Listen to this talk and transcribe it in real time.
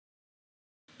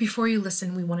Before you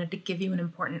listen, we wanted to give you an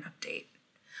important update.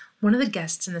 One of the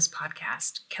guests in this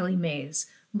podcast, Kelly Mays,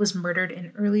 was murdered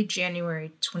in early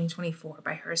January 2024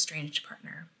 by her estranged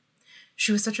partner.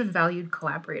 She was such a valued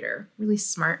collaborator, really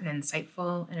smart and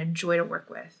insightful, and a joy to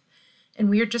work with. And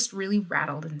we are just really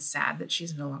rattled and sad that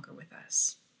she's no longer with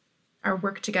us. Our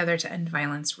work together to end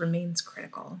violence remains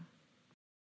critical.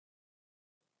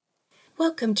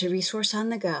 Welcome to Resource on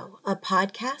the Go, a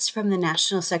podcast from the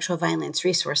National Sexual Violence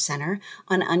Resource Center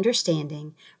on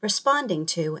understanding, responding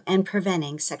to, and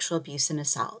preventing sexual abuse and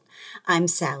assault. I'm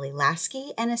Sally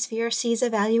Lasky, NSVRC's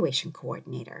Evaluation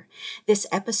Coordinator. This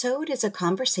episode is a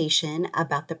conversation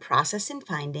about the process and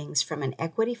findings from an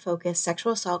equity-focused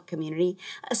sexual assault community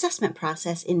assessment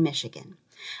process in Michigan.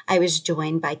 I was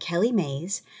joined by Kelly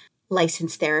Mays,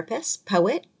 licensed therapist,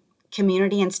 poet,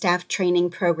 Community and Staff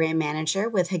Training Program Manager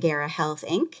with Hagera Health,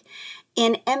 Inc.,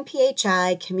 and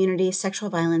MPHI Community Sexual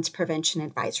Violence Prevention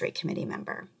Advisory Committee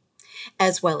member,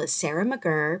 as well as Sarah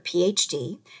McGurr,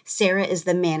 PhD. Sarah is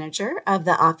the manager of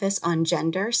the Office on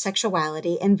Gender,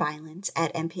 Sexuality, and Violence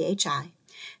at MPHI.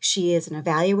 She is an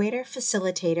evaluator,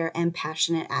 facilitator, and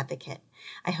passionate advocate.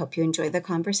 I hope you enjoy the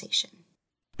conversation.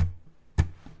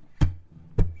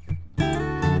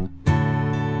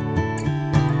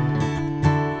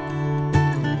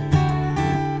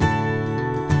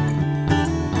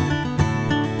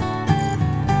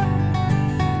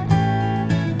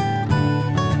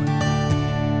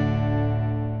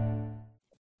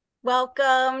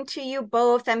 Welcome to you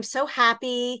both. I'm so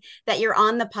happy that you're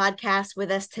on the podcast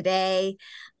with us today.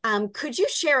 Could you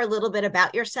share a little bit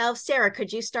about yourself? Sarah,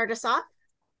 could you start us off?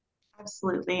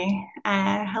 Absolutely.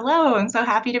 Hello, I'm so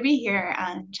happy to be here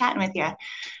chatting with you.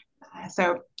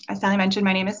 So as Sally mentioned,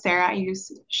 my name is Sarah. I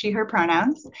use she, her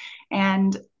pronouns,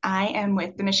 and I am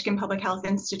with the Michigan Public Health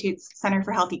Institute's Center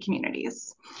for Healthy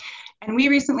Communities. And we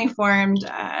recently formed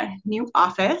a new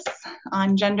office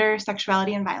on gender,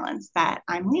 sexuality, and violence that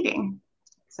I'm leading.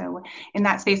 So in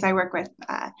that space, I work with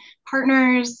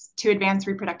partners to advance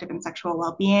reproductive and sexual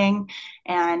well-being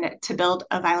and to build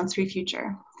a violence-free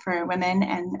future for women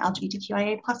and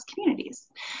LGBTQIA+ communities.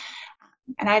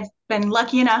 And I've been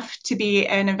lucky enough to be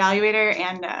an evaluator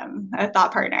and a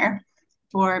thought partner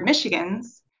for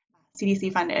Michigan's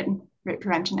CDC-funded rape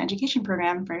prevention education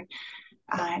program for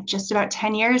just about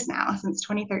 10 years now, since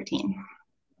 2013.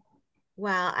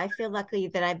 Wow, I feel lucky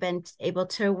that I've been able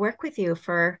to work with you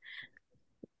for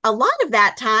a lot of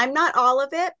that time, not all of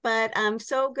it, but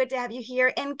so good to have you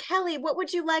here. And Kelly, what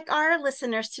would you like our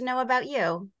listeners to know about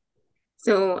you?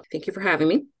 So thank you for having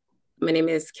me. My name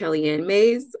is Kelly Ann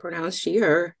Mays, pronouns she,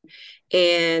 her.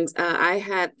 And I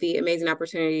had the amazing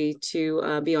opportunity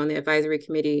to be on the advisory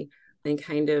committee and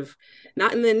kind of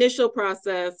not in the initial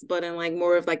process, but in like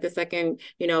more of like the second,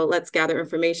 let's gather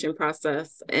information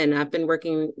process. And I've been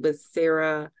working with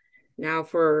Sarah now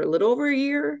for a little over a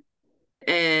year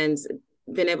and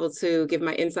been able to give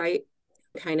my insight,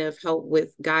 kind of help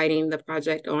with guiding the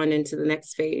project on into the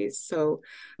next phase. So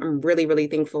I'm really, really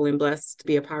thankful and blessed to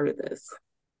be a part of this.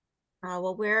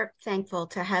 Well, we're thankful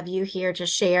to have you here to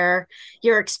share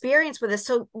your experience with us.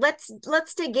 So let's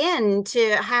dig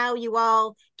into how you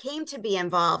all came to be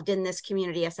involved in this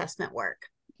community assessment work.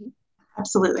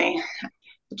 Absolutely.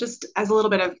 Just as a little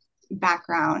bit of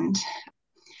background,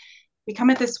 we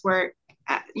come at this work,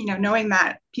 knowing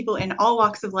that people in all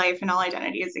walks of life and all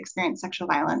identities experience sexual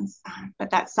violence,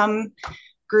 but that some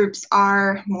groups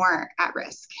are more at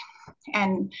risk.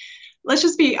 And let's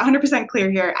just be 100%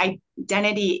 clear here.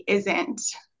 Identity isn't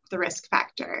the risk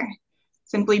factor.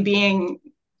 Simply being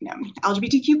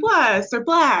LGBTQ plus or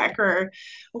Black or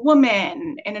a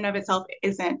woman in and of itself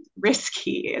isn't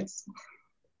risky. It's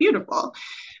beautiful.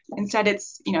 Instead,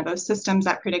 it's those systems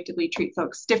that predictably treat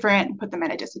folks different, put them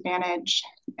at a disadvantage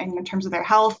in terms of their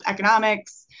health,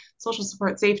 economics, social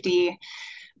support, safety.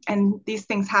 And these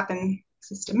things happen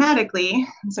systematically.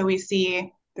 And so we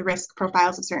see the risk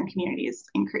profiles of certain communities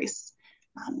increase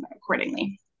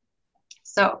accordingly.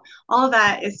 So all of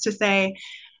that is to say,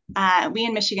 we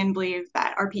in Michigan believe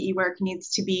that RPE work needs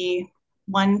to be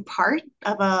one part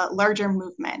of a larger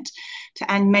movement to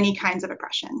end many kinds of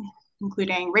oppression,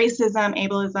 including racism,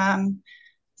 ableism,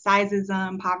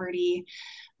 sizeism, poverty,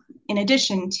 in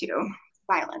addition to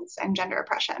violence and gender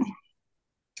oppression.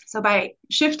 So by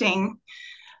shifting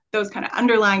those kind of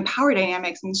underlying power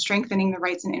dynamics and strengthening the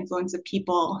rights and influence of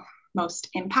people most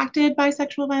impacted by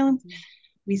sexual violence,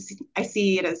 I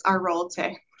see it as our role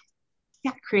to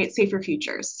create safer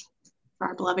futures for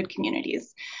our beloved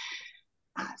communities.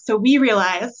 So we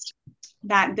realized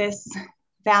that this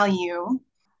value,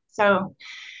 so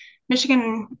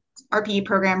Michigan RPE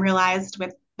program realized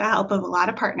with the help of a lot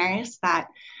of partners that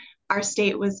our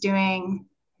state was doing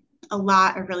a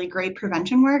lot of really great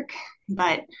prevention work,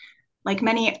 but like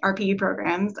many RPE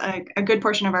programs, a good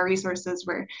portion of our resources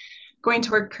were going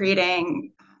toward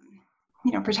creating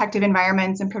protective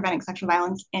environments and preventing sexual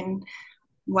violence in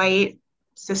white,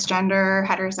 cisgender,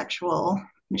 heterosexual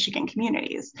Michigan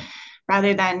communities,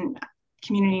 rather than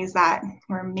communities that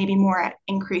were maybe more at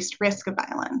increased risk of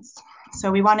violence.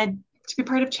 So we wanted to be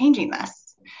part of changing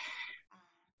this,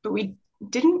 but we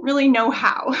didn't really know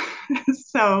how.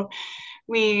 So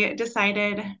we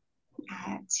decided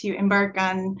to embark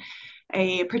on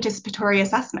a participatory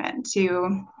assessment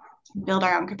to build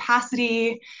our own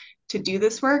capacity to do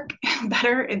this work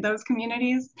better in those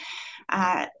communities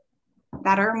that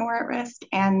are more at risk,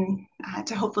 and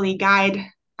to hopefully guide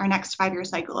our next 5-year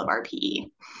cycle of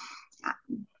RPE.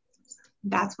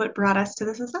 That's what brought us to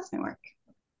this assessment work.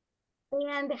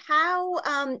 And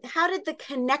how did the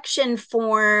connection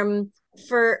form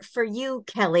for you,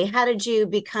 Kelly? How did you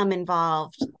become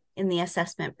involved in the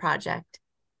assessment project?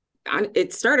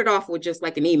 It started off with just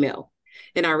like an email,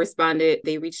 and I responded.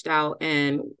 They reached out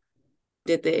and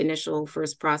did the initial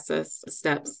first process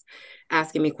steps,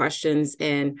 asking me questions.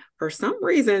 And for some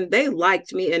reason, they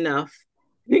liked me enough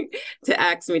to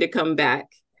ask me to come back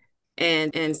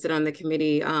and sit on the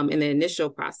committee in the initial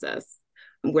process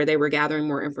where they were gathering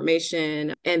more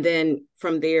information. And then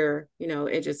from there,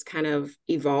 it just kind of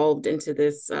evolved into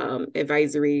this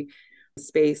advisory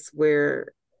space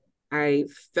where I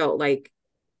felt like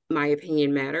my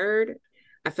opinion mattered.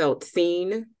 I felt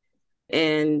seen,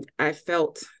 and I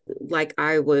felt like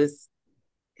I was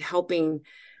helping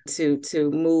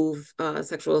to move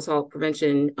sexual assault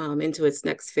prevention into its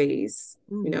next phase,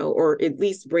 or at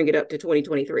least bring it up to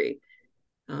 2023.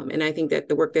 And I think that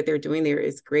the work that they're doing there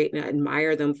is great, and I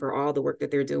admire them for all the work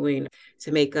that they're doing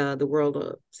to make the world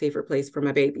a safer place for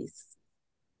my babies.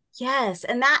 Yes,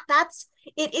 and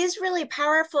it is really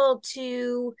powerful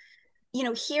to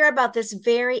hear about this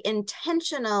very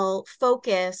intentional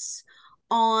focus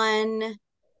on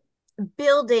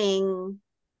building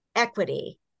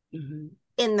equity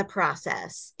in the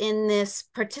process, in this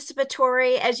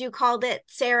participatory, as you called it,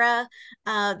 Sarah,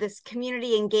 this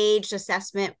community engaged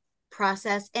assessment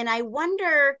process. And I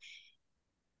wonder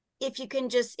if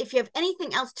you have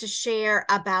anything else to share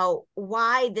about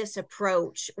why this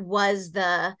approach was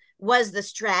the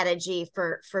strategy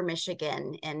for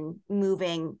Michigan and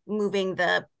moving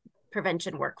the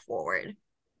prevention work forward.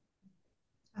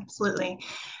 Absolutely.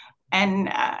 And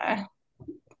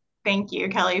thank you,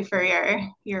 Kelly, for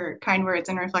your kind words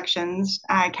and reflections.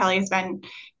 Kelly has been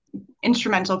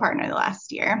instrumental partner the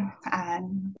last year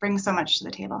and brings so much to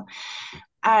the table.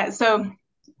 So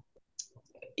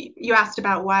you asked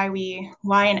about why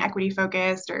an equity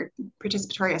focused or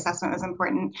participatory assessment was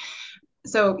important.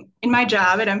 So in my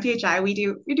job at MPHI, we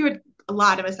do a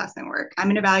lot of assessment work.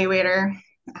 I'm an evaluator.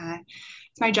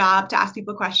 It's my job to ask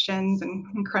people questions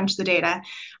and crunch the data.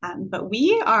 But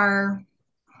we are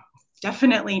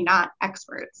definitely not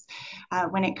experts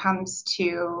when it comes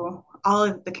to all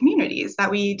of the communities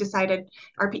that we decided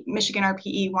Michigan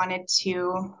RPE wanted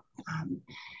to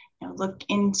look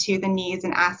into the needs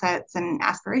and assets and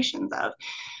aspirations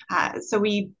of. So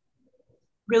we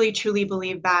really truly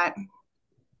believe that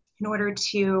in order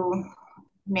to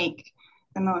make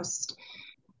the most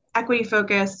equity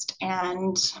focused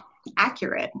and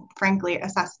accurate, frankly,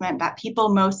 assessment that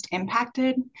people most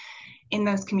impacted in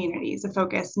those communities, the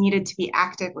focus needed to be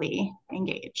actively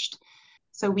engaged.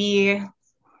 So we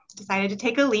decided to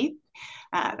take a leap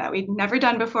that we'd never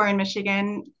done before in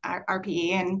Michigan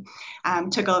RPE,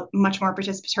 and took a much more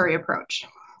participatory approach.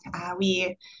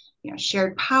 We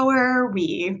shared power,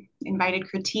 we invited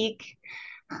critique,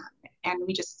 and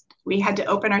we had to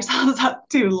open ourselves up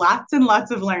to lots and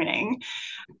lots of learning.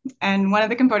 And one of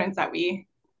the components that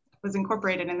was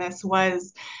incorporated in this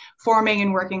was forming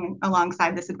and working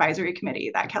alongside this advisory committee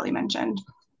that Kelly mentioned.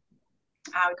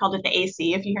 We called it the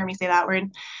AC, if you hear me say that word.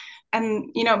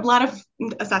 And, a lot of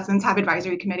assessments have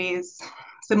advisory committees.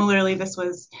 Similarly, this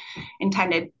was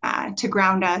intended to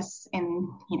ground us in,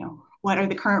 what are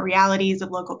the current realities of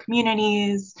local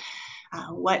communities?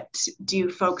 What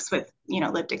do folks with,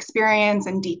 lived experience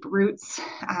and deep roots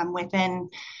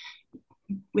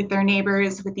with their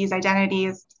neighbors, with these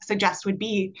identities, suggest would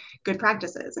be good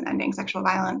practices in ending sexual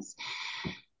violence?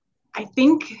 I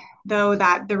think, though,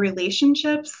 that the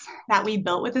relationships that we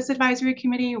built with this advisory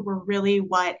committee were really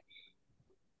what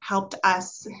helped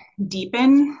us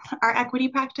deepen our equity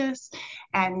practice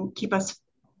and keep us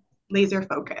laser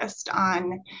focused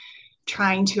on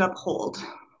trying to uphold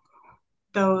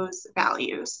those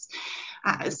values.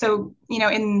 So,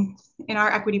 in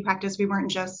our equity practice, we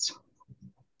weren't just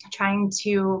trying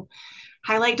to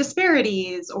highlight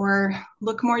disparities or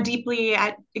look more deeply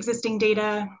at existing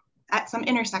data at some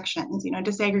intersections,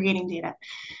 disaggregating data.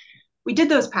 We did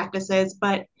those practices,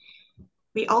 but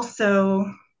we also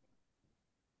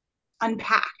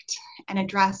unpacked and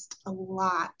addressed a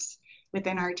lot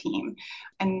within our team.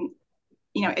 And,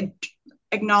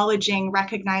 acknowledging,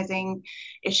 recognizing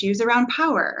issues around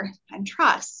power and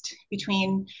trust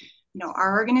between,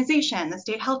 our organization, the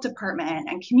state health department,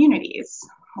 and communities,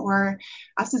 or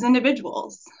us as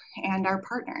individuals and our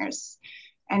partners.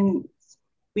 And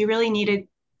we really needed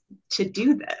to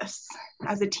do this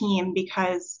as a team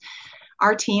because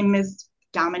our team is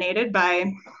dominated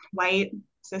by white,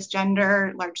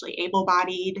 cisgender, largely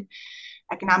able-bodied,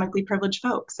 economically privileged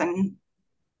folks. And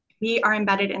we are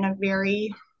embedded in a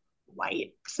very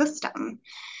white system.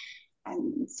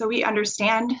 And so we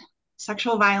understand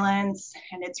sexual violence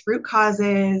and its root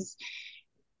causes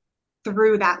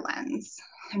through that lens.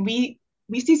 And we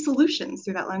see solutions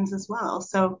through that lens as well.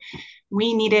 So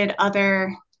we needed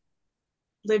other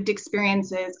lived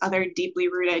experiences, other deeply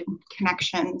rooted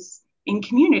connections in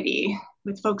community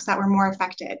with folks that were more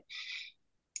affected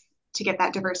to get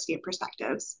that diversity of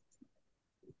perspectives.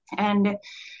 And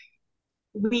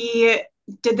we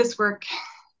did this work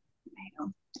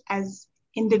as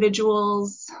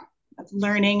individuals of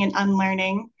learning and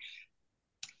unlearning,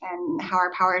 and how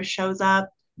our power shows up,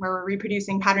 where we're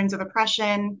reproducing patterns of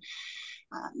oppression.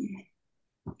 And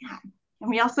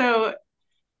we also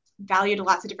valued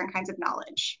lots of different kinds of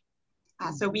knowledge.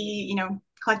 So we,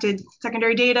 collected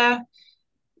secondary data,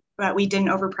 but we didn't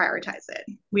over prioritize it.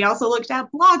 We also looked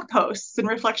at blog posts and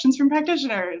reflections from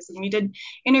practitioners, and we did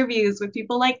interviews with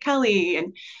people like Kelly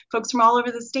and folks from all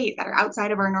over the state that are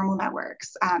outside of our normal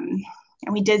networks.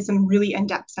 And we did some really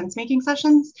in-depth sense-making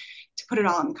sessions to put it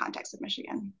all in the context of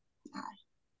Michigan.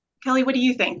 Kelly, what do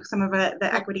you think some of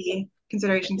the equity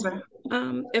considerations were?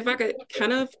 If I could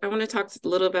I want to talk a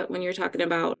little bit when you're talking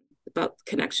about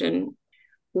connection,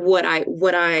 what I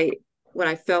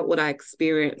felt, what I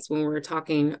experienced when we were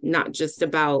talking, not just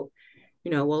about,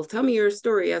 well, tell me your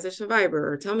story as a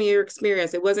survivor, or tell me your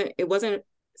experience. It wasn't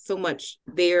so much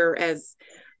there as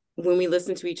when we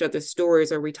listened to each other's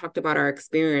stories or we talked about our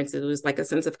experience. It was like a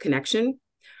sense of connection,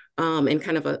 and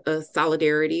kind of a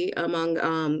solidarity among,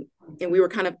 and we were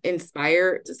kind of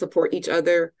inspired to support each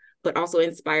other, but also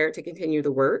inspired to continue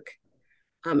the work.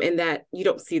 And that you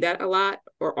don't see that a lot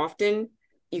or often.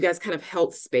 You guys kind of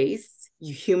held space.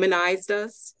 You humanized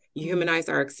us. You humanized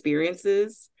our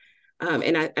experiences.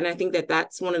 And I think that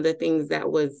that's one of the things that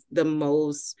was the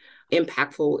most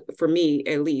impactful for me,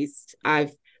 at least.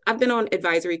 I've been on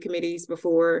advisory committees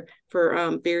before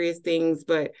for various things,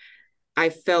 but I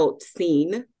felt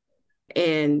seen,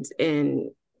 and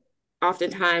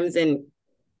oftentimes, and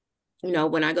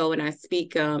when I go and I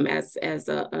speak as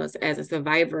a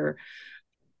survivor,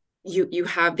 you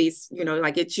have these,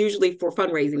 like it's usually for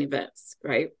fundraising events,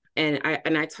 right? And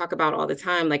I talk about all the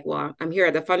time, like, well, I'm here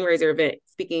at the fundraiser event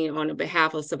speaking on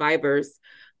behalf of survivors,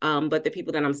 but the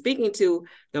people that I'm speaking to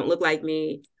don't look like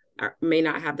me, or may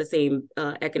not have the same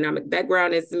economic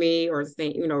background as me, or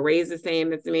same, raised the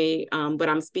same as me, but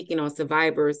I'm speaking on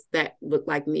survivors that look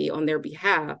like me on their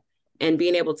behalf. And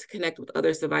being able to connect with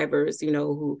other survivors,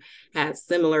 who have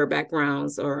similar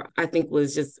backgrounds, or I think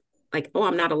was just like, oh,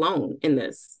 I'm not alone in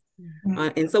this.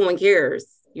 And someone cares,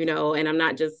 and I'm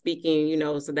not just speaking,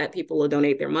 so that people will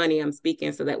donate their money. I'm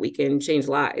speaking so that we can change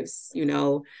lives,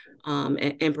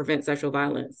 and prevent sexual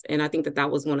violence. And I think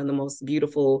that was one of the most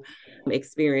beautiful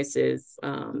experiences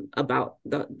about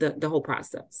the whole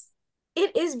process.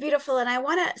 It is beautiful. And I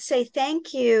want to say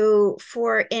thank you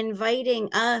for inviting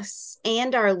us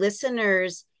and our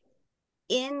listeners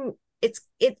in. It's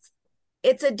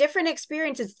a different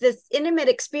experience. It's this intimate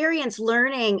experience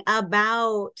learning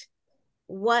about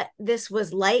what this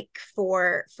was like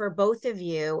for both of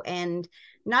you, and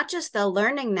not just the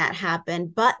learning that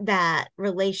happened, but that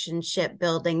relationship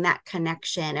building, that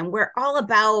connection. And we're all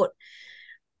about,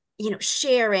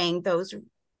 sharing those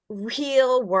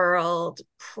real world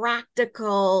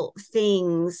practical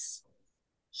things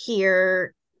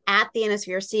here at the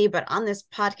NSVRC, but on this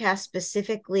podcast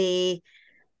specifically,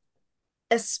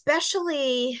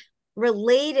 especially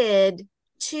related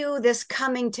to this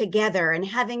coming together and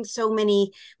having so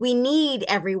many, we need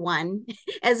everyone,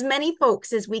 as many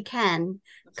folks as we can,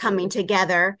 coming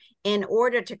together in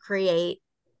order to create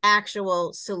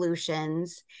actual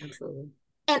solutions. Absolutely.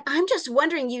 And I'm just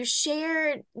wondering, you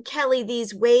shared, Kelly,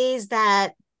 these ways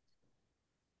that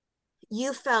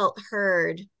you felt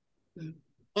heard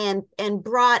and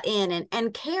brought in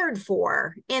and cared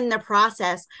for in the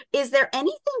process. Is there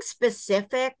anything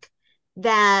specific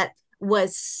that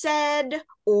was said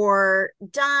or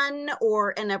done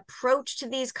or an approach to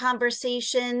these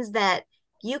conversations that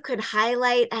you could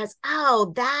highlight as,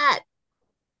 oh, that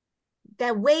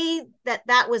way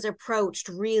that was approached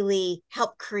really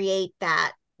helped create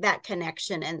that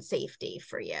connection and safety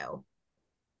for you?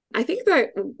 I think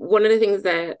that one of the things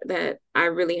that I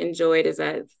really enjoyed is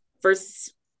that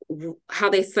first, how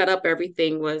they set up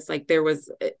everything was like there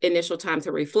was initial time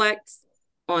to reflect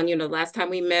on, the last time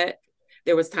we met.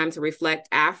 There was time to reflect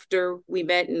after we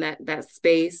met in that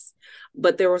space.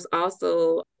 But there was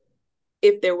also,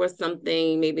 if there was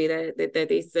something maybe that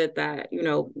they said that,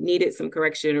 needed some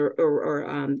correction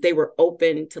or they were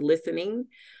open to listening,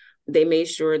 they made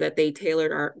sure that they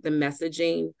tailored the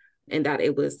messaging and that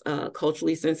it was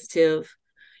culturally sensitive.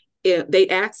 They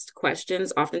asked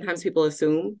questions. Oftentimes people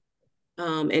assume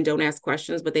and don't ask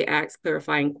questions, but they ask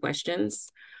clarifying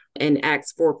questions and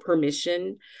ask for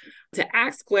permission to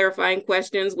ask clarifying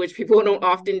questions, which people don't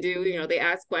often do. They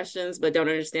ask questions, but don't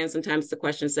understand sometimes the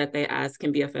questions that they ask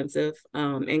can be offensive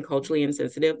and culturally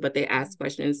insensitive, but they ask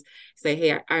questions, say,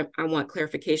 hey, I want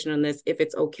clarification on this. If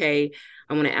it's okay,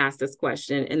 I want to ask this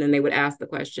question. And then they would ask the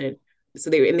question. So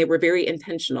they were very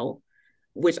intentional,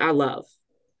 which I love.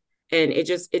 And it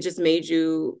just made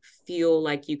you feel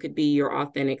like you could be your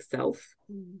authentic self,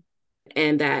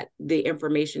 and that the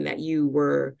information that you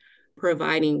were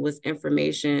providing was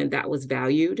information that was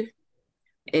valued.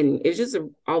 And it's just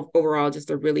overall just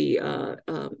a really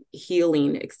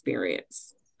healing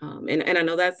experience. And I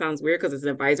know that sounds weird because it's an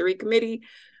advisory committee,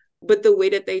 but the way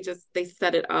that they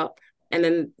set it up, and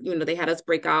then they had us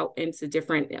break out into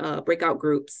different breakout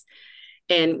groups.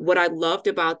 And what I loved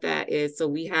about that is, so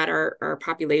we had our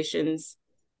populations,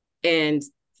 and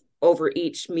over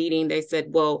each meeting they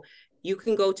said, well, you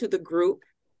can go to the group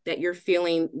that you're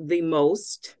feeling the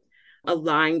most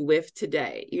aligned with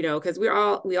today, because we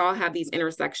all have these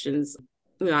intersections.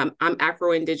 I'm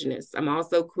Afro-Indigenous. I'm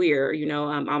also queer.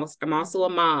 I'm also a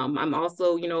mom. I'm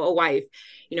also, a wife.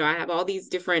 I have all these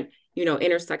different,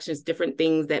 intersections, different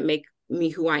things that make me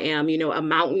who I am. A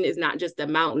mountain is not just a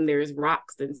mountain. There's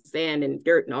rocks and sand and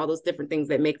dirt and all those different things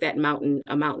that make that mountain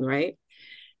a mountain, right?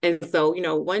 And so,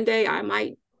 one day I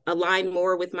might align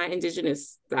more with my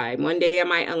Indigenous side. One day I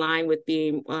might align with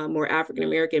being more African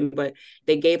American, but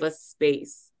they gave us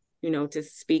space, to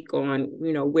speak on,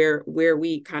 where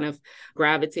we kind of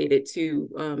gravitated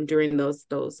to during those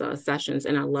sessions.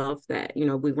 And I love that,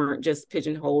 we weren't just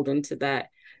pigeonholed into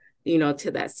that,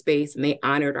 to that space, and they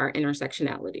honored our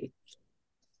intersectionality.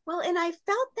 Well, and I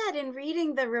felt that in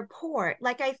reading the report.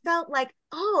 Like, I felt like,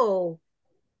 oh,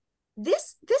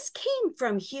 this came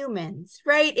from humans,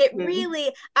 right? It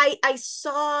really, I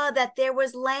saw that there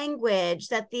was language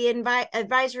that the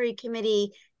advisory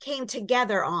committee came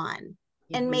together on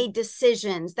and made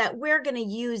decisions that we're going to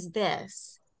use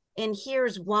this, and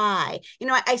here's why.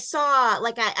 I saw,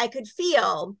 like, I could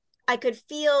feel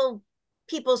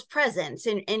people's presence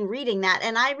in reading that.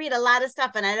 And I read a lot of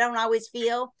stuff and I don't always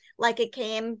feel like it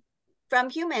came from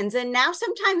humans. And now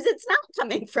sometimes it's not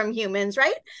coming from humans,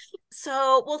 right?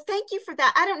 So, well, thank you for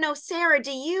that. I don't know, Sarah,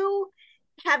 do you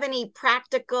have any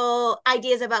practical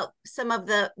ideas about some of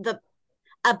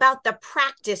about the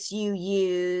practice you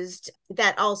used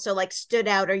that also like stood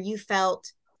out, or you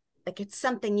felt like it's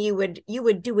something you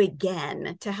would do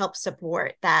again to help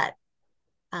support that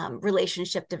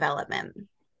relationship development?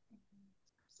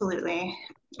 Absolutely.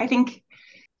 I think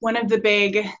one of the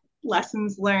big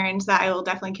lessons learned that I will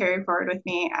definitely carry forward with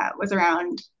me was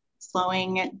around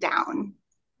slowing it down.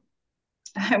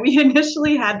 We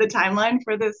initially had the timeline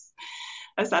for this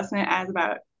assessment as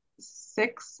about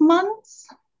 6 months,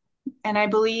 and I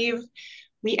believe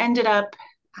we ended up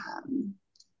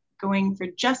going for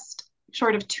just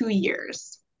short of 2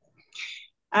 years.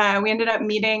 We ended up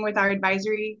meeting with our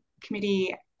advisory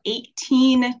committee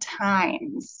 18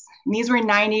 times. And these were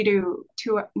 90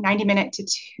 minute to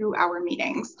 2 hour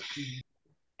meetings.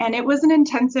 And it was an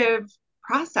intensive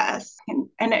process.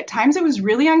 And at times it was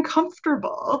really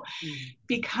uncomfortable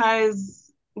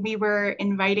because we were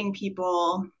inviting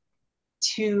people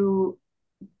to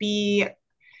be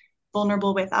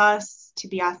vulnerable with us, to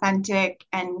be authentic.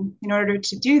 And in order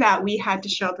to do that, we had to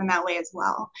show up in that way as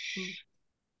well.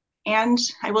 And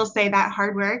I will say that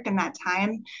hard work and that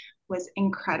time was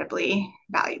incredibly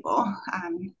valuable.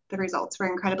 The results were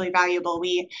incredibly valuable.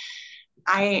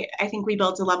 I think we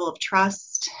built a level of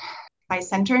trust by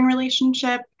centering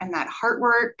relationship and that heart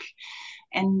work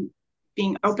and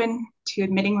being open to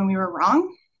admitting when we were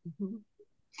wrong.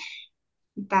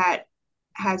 That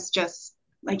has just,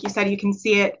 like you said, you can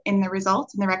see it in the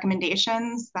results and the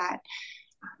recommendations that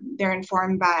they're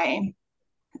informed by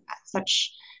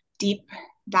such deep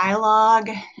dialogue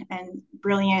and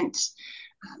brilliant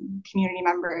community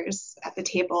members at the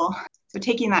table. So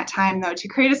taking that time, though, to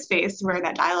create a space where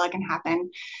that dialogue can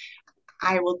happen,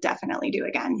 I will definitely do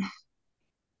again.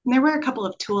 And there were a couple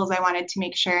of tools I wanted to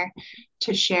make sure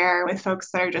to share with folks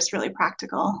that are just really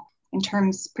practical in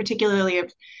terms, particularly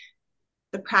of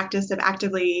the practice of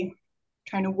actively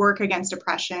trying to work against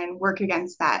oppression, work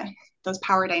against those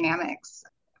power dynamics.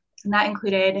 And that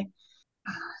included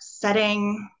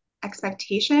setting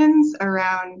expectations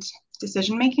around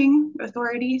decision-making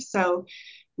authority. So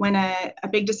when a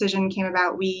big decision came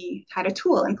about, we had a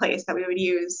tool in place that we would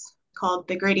use called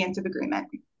the gradients of agreement,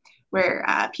 where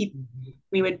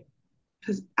we would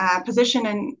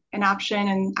position an option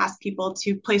and ask people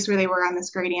to place where they were on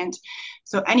this gradient.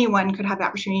 So anyone could have the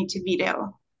opportunity to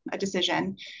veto a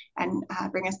decision and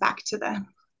bring us back to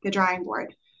the drawing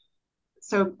board.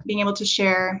 So being able to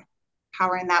share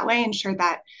power in that way ensured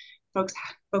that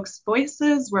folks'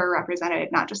 voices were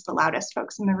represented, not just the loudest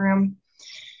folks in the room.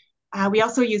 We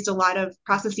also used a lot of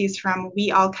processes from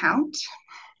We All Count,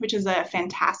 which is a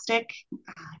fantastic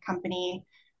company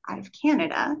out of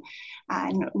Canada.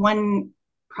 And one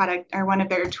product or one of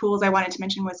their tools I wanted to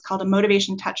mention was called a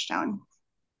motivation touchstone,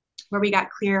 where we got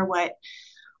clear what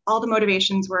all the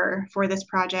motivations were for this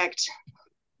project,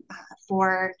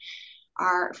 for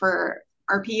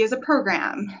RP as a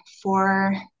program,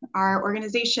 for our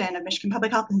organization of Michigan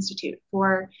Public Health Institute,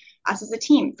 for us as a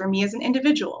team, for me as an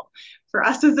individual, for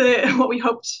us as what we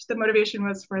hoped the motivation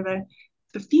was for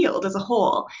the field as a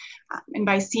whole. And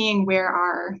by seeing where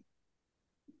our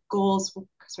goals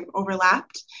sort of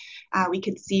overlapped, we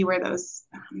could see where those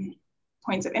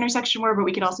points of intersection were, but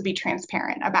we could also be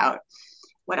transparent about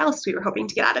what else we were hoping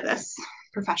to get out of this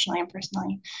professionally and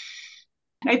personally.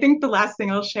 And I think the last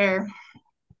thing I'll share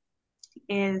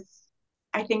is,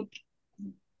 I think,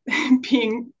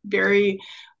 being very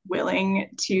willing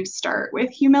to start with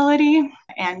humility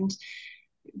and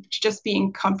just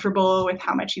being comfortable with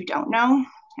how much you don't know.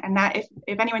 And that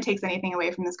if anyone takes anything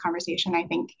away from this conversation, I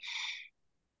think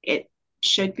it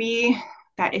should be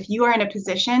that if you are in a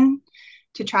position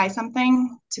to try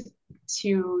something,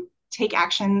 to take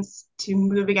actions, to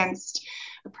move against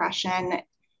oppression,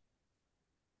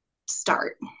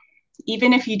 start.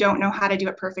 Even if you don't know how to do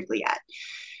it perfectly yet.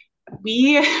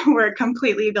 We were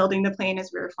completely building the plane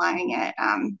as we were flying it.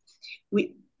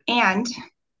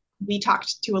 We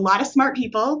talked to a lot of smart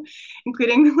people,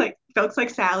 including folks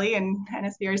like Sally and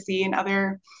NSBRC and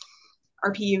other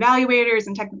RP evaluators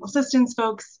and technical assistance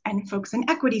folks and folks in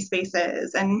equity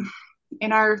spaces and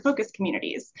in our focus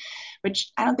communities,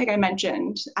 which I don't think I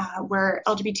mentioned, were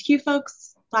LGBTQ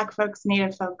folks, Black folks,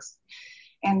 Native folks,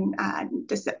 and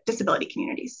disability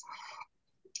communities.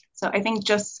 So I think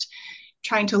just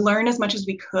trying to learn as much as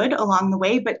we could along the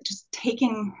way, but just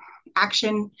taking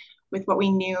action with what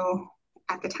we knew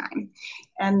at the time.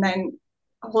 And then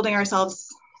holding ourselves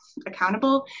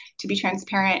accountable to be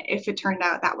transparent if it turned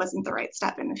out that wasn't the right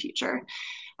step in the future.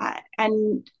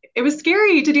 And it was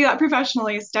scary to do that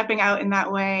professionally, stepping out in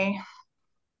that way,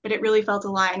 but it really felt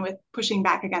aligned with pushing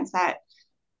back against that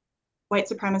white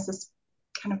supremacist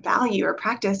kind of value or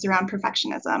practice around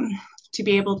perfectionism, to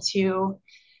be able to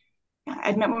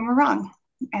admit when we're wrong.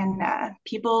 And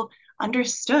people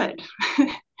understood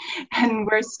and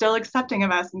were still accepting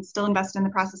of us and still invested in the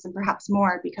process, and perhaps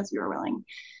more because we were willing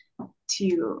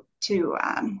to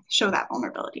show that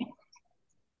vulnerability.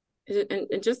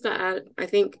 And just to add, I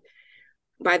think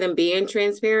by them being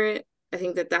transparent, I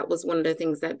think that was one of the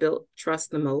things that built trust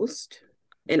the most.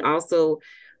 And also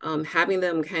having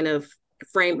them kind of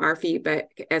frame our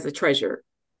feedback as a treasure,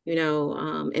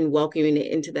 and welcoming it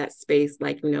into that space,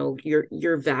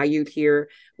 you're valued here.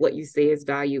 What you say is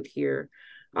valued here.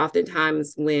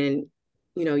 Oftentimes when,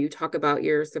 you talk about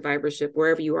your survivorship,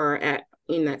 wherever you are at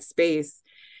in that space,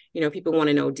 people want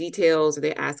to know details, or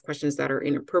they ask questions that are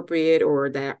inappropriate or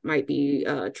that might be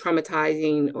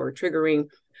traumatizing or triggering.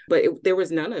 But there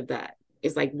was none of that.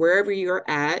 It's like wherever you're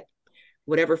at,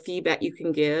 whatever feedback you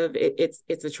can give, it's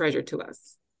a treasure to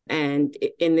us. And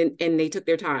they took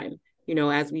their time,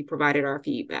 as we provided our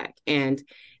feedback. And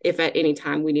if at any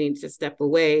time we needed to step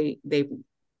away, they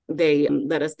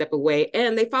let us step away,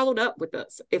 and they followed up with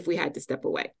us if we had to step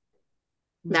away.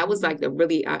 That was like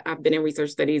I've been in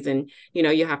research studies, and,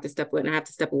 you have to step away, and I have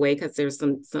to step away because there's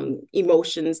some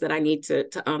emotions that I need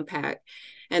to unpack.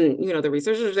 And, the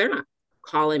researchers, they're not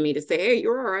calling me to say, hey,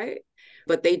 you're all right.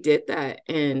 But they did that.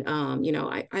 And,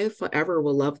 I forever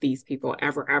will love these people,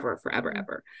 ever, forever,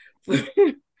 ever.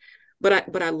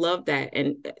 But I love that.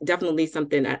 And definitely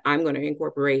something that I'm going to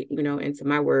incorporate, into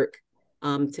my work,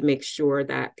 to make sure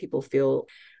that people feel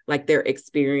like their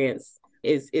experience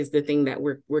is the thing that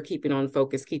we're keeping on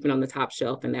focus, keeping on the top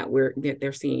shelf, and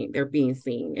that they're being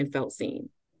seen and felt seen.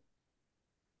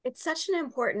 It's such an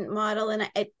important model. And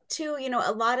too,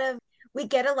 we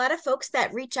get a lot of folks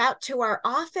that reach out to our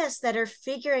office that are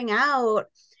figuring out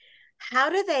how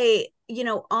do they,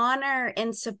 honor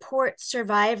and support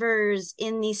survivors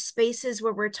in these spaces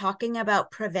where we're talking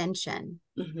about prevention.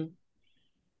 Mm-hmm.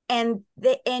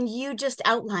 And you just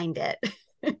outlined it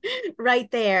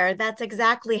right there. That's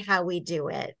exactly how we do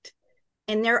it.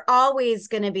 And there are always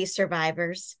going to be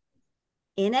survivors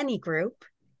in any group.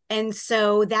 And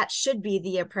so that should be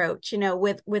the approach,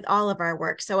 with all of our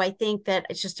work. So I think that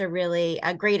it's just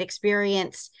a great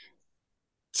experience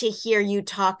to hear you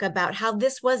talk about how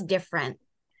this was different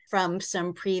from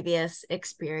some previous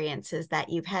experiences that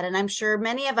you've had. And I'm sure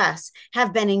many of us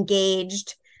have been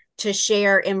engaged to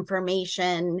share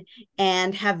information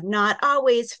and have not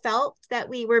always felt that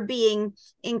we were being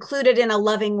included in a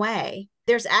loving way.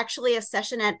 There's actually a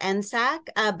session at NSAC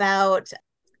about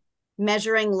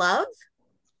measuring love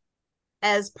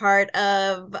as part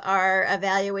of our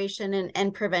evaluation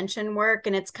and prevention work.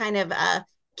 And it's kind of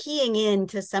keying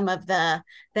into some of the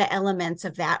elements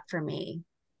of that for me.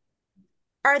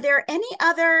 Are there any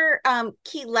other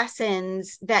key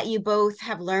lessons that you both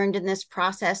have learned in this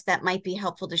process that might be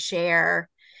helpful to share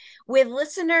with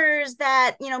listeners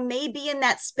that, may be in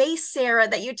that space, Sarah,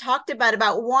 that you talked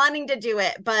about wanting to do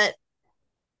it, but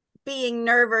being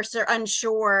nervous or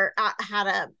unsure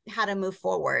how to move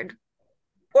forward?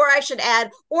 Or I should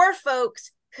add, or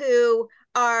folks who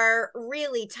are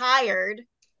really tired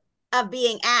of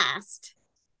being asked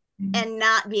and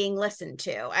not being listened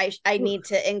to. I need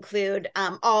to include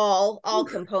all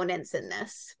components in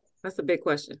this. That's a big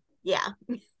question. Yeah.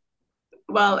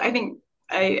 Well, I think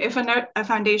if a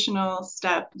foundational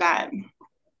step that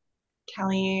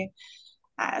Kelly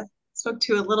spoke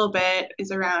to a little bit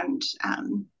is around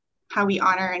how we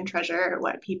honor and treasure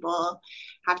what people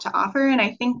have to offer. And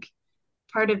I think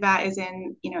part of that is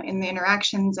in the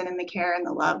interactions and in the care and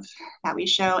the love that we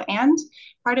show. And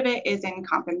part of it is in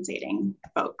compensating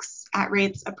folks at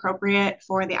rates appropriate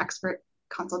for the expert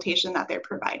consultation that they're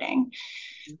providing.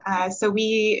 So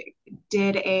we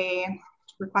did a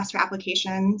request for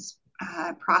applications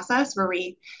process where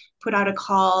we put out a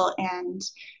call and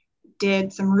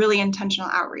did some really intentional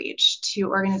outreach to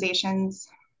organizations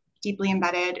deeply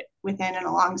embedded within and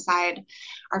alongside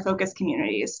our focus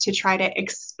communities to try to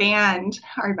expand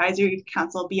our advisory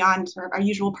council beyond sort of our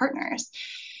usual partners.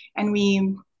 And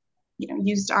we,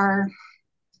 used our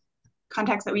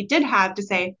contacts that we did have to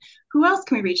say, who else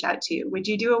can we reach out to? Would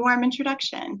you do a warm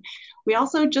introduction? We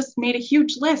also just made a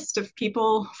huge list of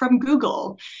people from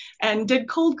Google and did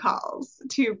cold calls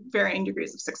to varying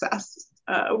degrees of success.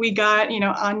 We got,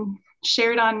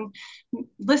 shared on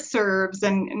listservs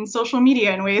and social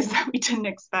media in ways that we didn't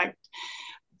expect.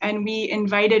 And we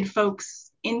invited folks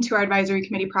into our advisory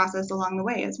committee process along the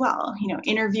way as well.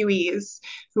 Interviewees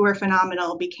who were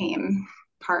phenomenal became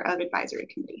part of advisory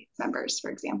committee members, for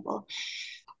example.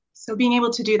 So being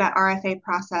able to do that RFA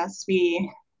process,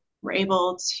 we were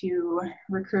able to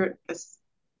recruit this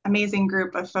amazing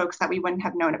group of folks that we wouldn't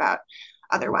have known about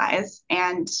otherwise.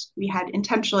 And we had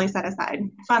intentionally set aside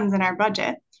funds in our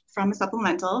budget from a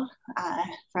supplemental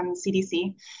from the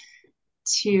CDC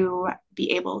to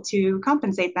be able to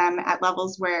compensate them at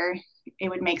levels where it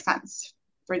would make sense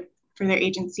for their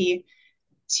agency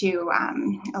to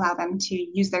allow them to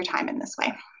use their time in this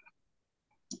way.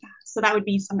 So that would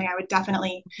be something I would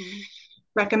definitely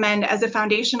recommend as a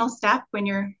foundational step when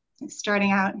you're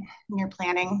starting out in your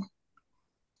planning.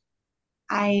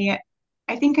 I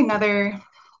think another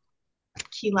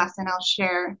key lesson I'll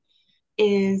share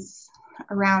is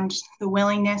around the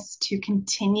willingness to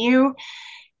continue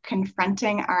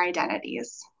confronting our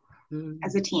identities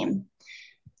as a team.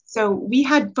 So we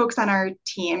had folks on our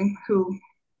team who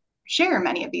share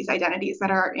many of these identities that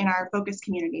are in our focus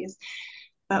communities,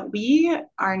 but we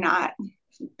are not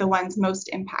the ones most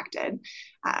impacted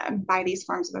by these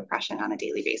forms of oppression on a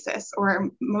daily basis, or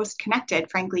most connected,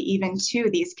 frankly, even to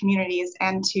these communities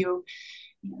and to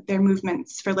their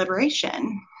movements for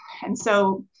liberation. And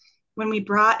so when we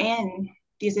brought in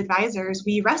these advisors,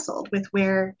 we wrestled with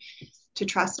where to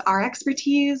trust our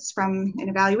expertise from an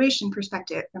evaluation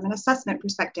perspective, from an assessment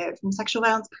perspective, from sexual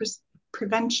violence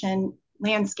prevention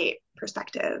landscape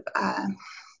perspective,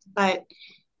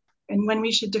 and when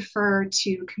we should defer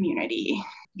to community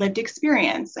lived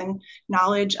experience and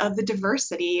knowledge of the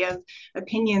diversity of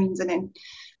opinions and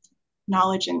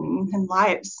knowledge and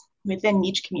lives within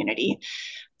each community.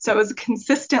 So it was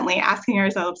consistently asking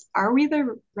ourselves, are we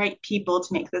the right people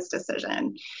to make this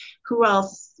decision? Who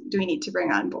else do we need to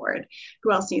bring on board?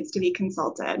 Who else needs to be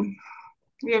consulted?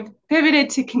 we have pivoted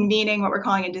to convening what we're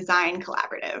calling a design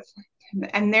collaborative.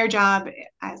 And their job,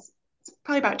 as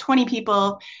probably about 20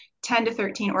 people, 10 to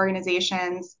 13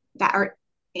 organizations that are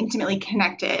intimately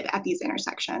connected at these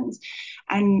intersections.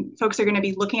 And folks are going to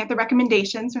be looking at the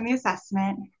recommendations from the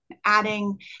assessment,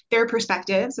 adding their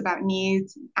perspectives about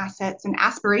needs, assets, and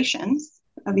aspirations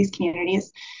of these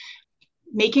communities,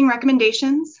 making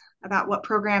recommendations about what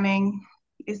programming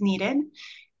is needed,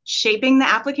 shaping the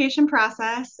application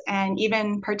process, and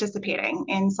even participating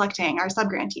in selecting our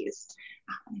subgrantees.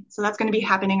 So that's going to be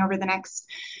happening over the next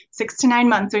 6 to 9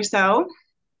 months or so.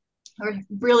 We're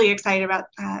really excited about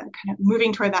kind of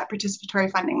moving toward that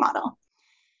participatory funding model.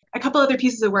 A couple other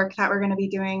pieces of work that we're going to be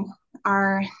doing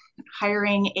are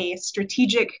hiring a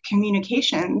strategic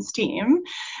communications team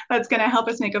that's going to help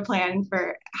us make a plan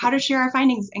for how to share our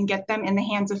findings and get them in the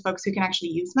hands of folks who can actually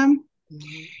use them.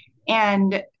 Mm-hmm.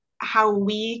 And how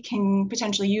we can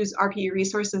potentially use RPE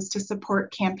resources to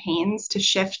support campaigns to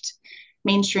shift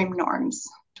mainstream norms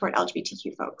toward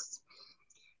LGBTQ folks.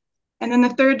 And then the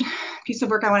third piece of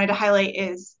work I wanted to highlight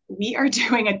is we are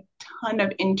doing a ton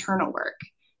of internal work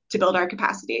to build our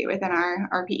capacity within our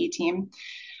RPE team.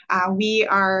 We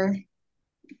are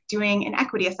doing an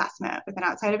equity assessment with an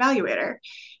outside evaluator.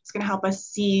 It's going to help us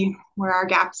see where our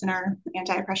gaps in our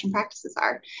anti-oppression practices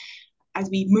are as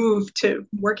we move to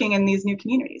working in these new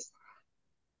communities.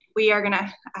 We are going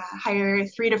to hire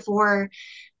 3 to 4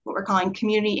 what we're calling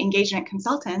community engagement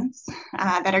consultants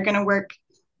that are going to work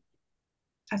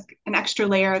as an extra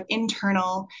layer of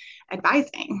internal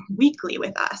advising weekly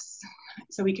with us.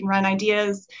 So we can run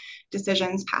ideas,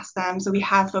 decisions past them. So we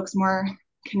have folks more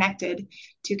connected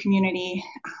to community,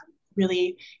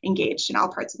 really engaged in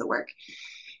all parts of the work.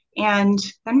 And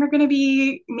then we're going to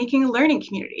be making a learning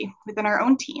community within our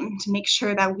own team to make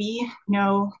sure that we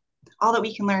know all that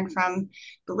we can learn from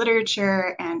the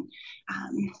literature and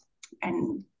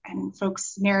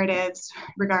folks' narratives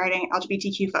regarding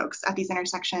LGBTQ folks at these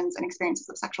intersections and experiences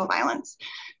of sexual violence,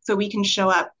 so we can show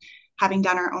up having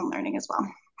done our own learning as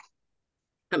well.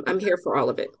 I'm here for all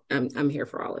of it. I'm here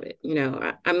for all of it. You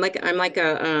know, I'm like a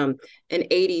an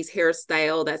 80s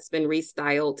hairstyle that's been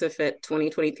restyled to fit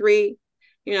 2023.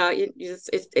 You know,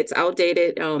 it's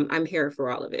outdated. I'm here for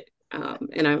all of it.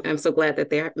 And I'm so glad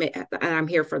that I'm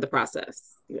here for the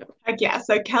process. You know. Yeah,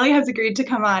 so Kelly has agreed to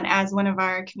come on as one of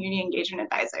our community engagement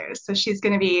advisors. So she's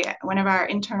going to be one of our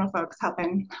internal folks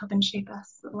helping shape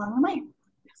us along the way.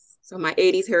 Yes. So my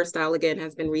 80s hairstyle again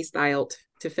has been restyled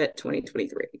to fit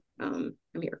 2023. I'm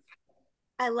here.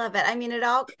 I love it. I mean, it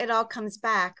all comes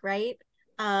back, right?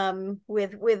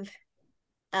 With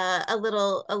a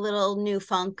little new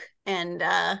funk, and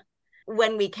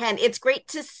when we can, it's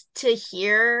great to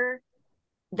hear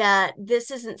that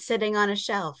this isn't sitting on a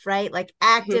shelf, right? Like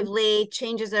actively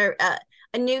changes are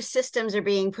new systems are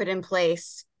being put in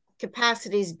place,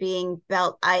 capacities being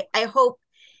built. I hope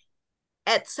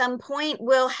at some point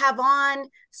we'll have on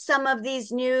some of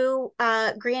these new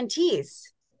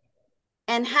grantees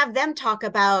and have them talk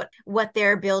about what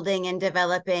they're building and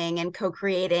developing and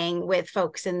co-creating with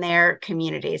folks in their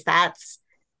communities.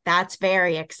 That's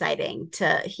very exciting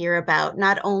to hear about,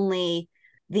 not only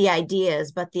the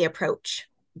ideas, but the approach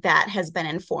that has been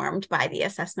informed by the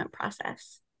assessment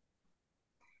process.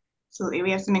 Absolutely.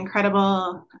 We have some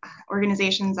incredible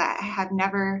organizations that have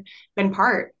never been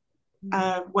part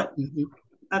of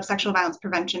of sexual violence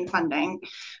prevention funding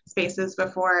spaces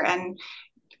before, and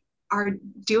are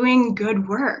doing good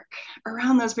work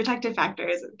around those protective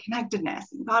factors of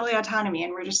connectedness and bodily autonomy.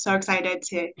 And we're just so excited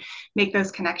to make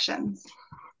those connections.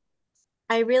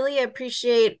 I really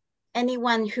appreciate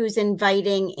anyone who's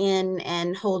inviting in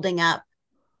and holding up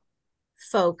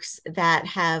folks that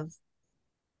have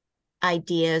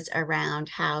ideas around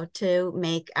how to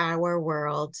make our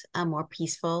world a more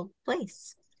peaceful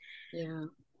place. Yeah.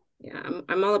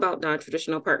 I'm all about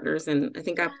non-traditional partners. And I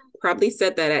think I probably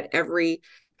said that at every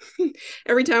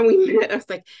time we met. I was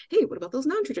like, hey, what about those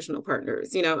non-traditional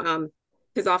partners? You know,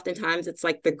 because oftentimes it's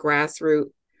like the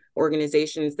grassroots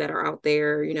organizations that are out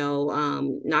there, you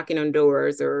know, knocking on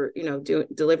doors or, you know,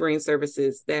 delivering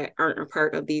services that aren't a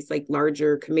part of these like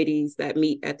larger committees that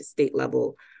meet at the state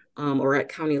level or at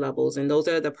county levels. And those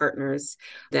are the partners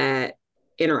that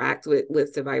interact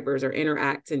with survivors or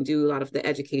interact and do a lot of the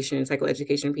education,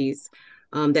 psychoeducation piece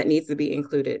that needs to be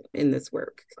included in this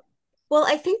work. Well,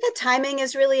 I think the timing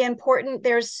is really important.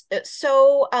 There's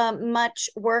so much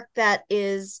work that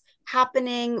is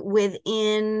happening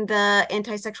within the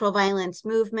anti-sexual violence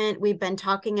movement. We've been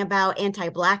talking about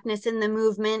anti-Blackness in the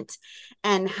movement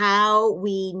and how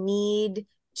we need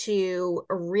to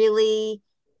really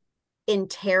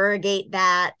interrogate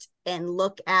that and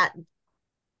look at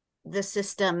the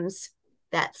systems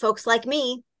that folks like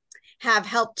me have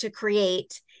helped to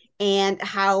create, and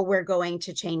how we're going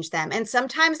to change them. And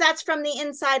sometimes that's from the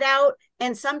inside out,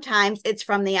 and sometimes it's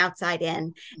from the outside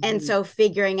in. Mm-hmm. And so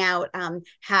figuring out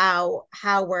how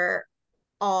we're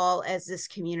all as this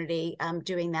community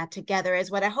doing that together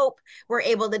is what I hope we're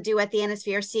able to do at the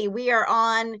NSVRC. We are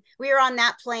on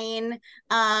that plane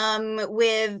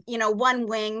with, one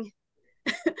wing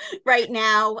right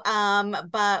now,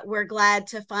 but we're glad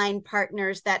to find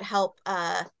partners that help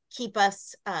keep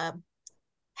us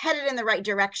headed in the right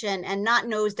direction and not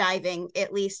nosediving,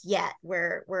 at least yet.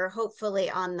 We're hopefully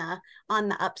on the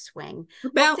upswing.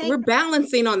 We're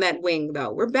balancing on that wing,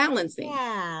 though. We're balancing.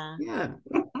 Yeah.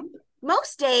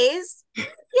 Most days.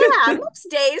 Yeah, most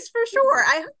days for sure.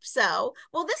 I hope so.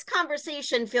 Well, this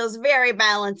conversation feels very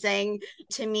balancing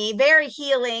to me, very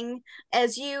healing.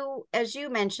 As you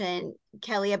mentioned,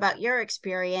 Kelly, about your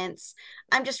experience,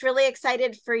 I'm just really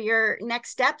excited for your next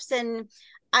steps. And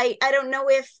I don't know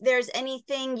if there's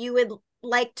anything you would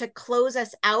like to close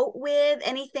us out with,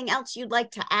 anything else you'd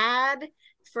like to add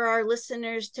for our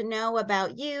listeners to know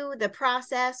about you, the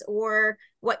process, or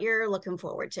what you're looking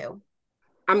forward to.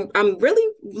 I'm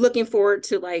really looking forward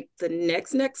to like the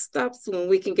next steps when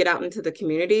we can get out into the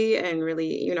community and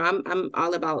really, I'm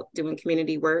all about doing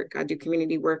community work. I do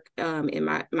community work in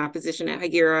my position at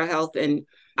Hagira Health, and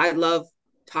I love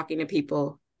talking to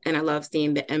people and I love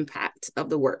seeing the impact of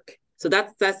the work. So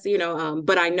that's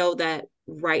but I know that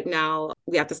right now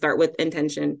we have to start with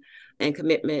intention and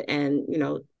commitment and,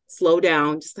 slow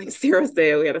down, just like Sarah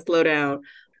said, we got to slow down.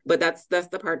 But that's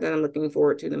the part that I'm looking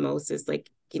forward to the most, is like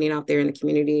getting out there in the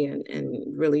community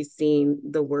and really seeing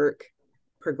the work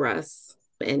progress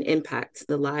and impact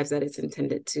the lives that it's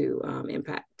intended to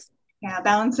impact. Yeah,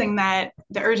 balancing the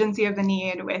urgency of the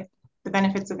need with the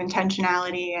benefits of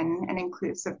intentionality and an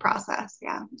inclusive process.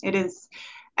 Yeah, it is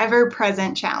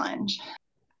ever-present challenge.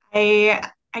 I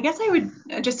guess I would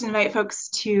just invite folks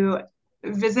to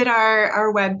visit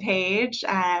our webpage,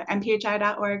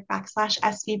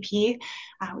 mphi.org/SVP.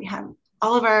 We have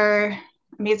all of our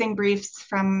amazing briefs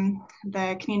from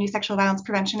the Community Sexual Violence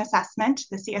Prevention Assessment,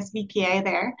 the CSVPA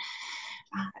there.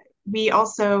 We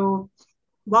also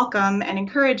welcome and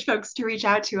encourage folks to reach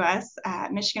out to us.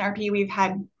 At Michigan RPE, we've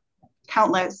had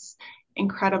countless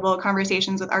incredible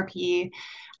conversations with RPE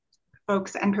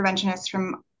folks and preventionists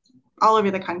from all over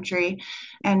the country,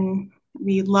 and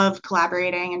we love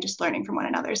collaborating and just learning from one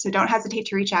another. So don't hesitate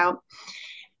to reach out.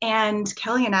 And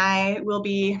Kelly and I will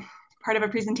be part of a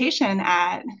presentation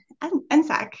at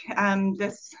NSAC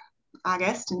this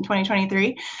August in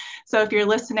 2023. So if you're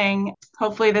listening,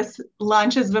 hopefully this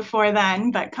launches before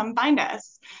then, but come find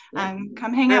us.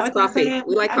 Come hang out with coffee. us.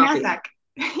 We like coffee. NSAC.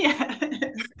 Yeah,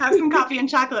 have some coffee and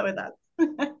chocolate with us.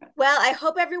 Well, I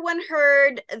hope everyone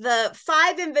heard the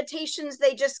 5 invitations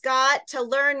they just got to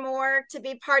learn more, to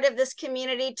be part of this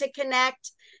community, to connect,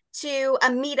 to a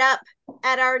meetup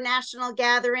at our national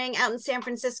gathering out in San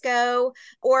Francisco,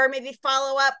 or maybe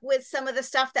follow up with some of the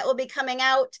stuff that will be coming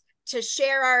out to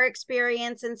share our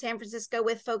experience in San Francisco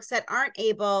with folks that aren't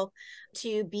able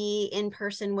to be in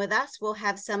person with us. We'll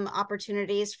have some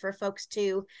opportunities for folks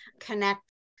to connect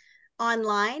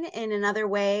online and in other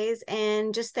ways.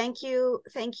 And just thank you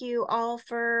all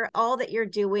for all that you're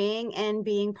doing and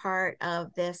being part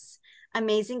of this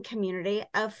amazing community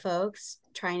of folks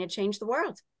trying to change the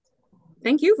world.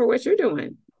 Thank you for what you're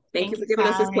doing. Thank you for giving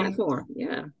us this Sally. platform.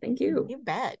 Yeah, thank you. You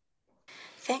bet.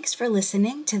 Thanks for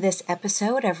listening to this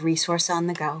episode of Resource on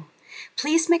the Go.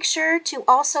 Please make sure to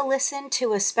also listen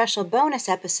to a special bonus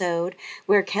episode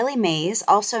where Kelly Mays,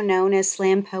 also known as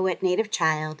slam poet Native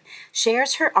Child,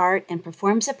 shares her art and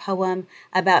performs a poem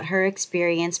about her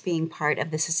experience being part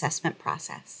of this assessment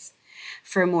process.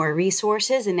 For more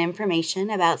resources and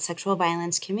information about sexual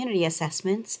violence community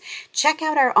assessments, check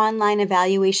out our online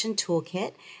evaluation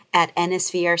toolkit at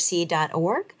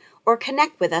nsvrc.org or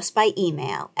connect with us by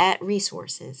email at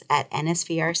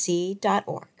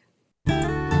resources@nsvrc.org.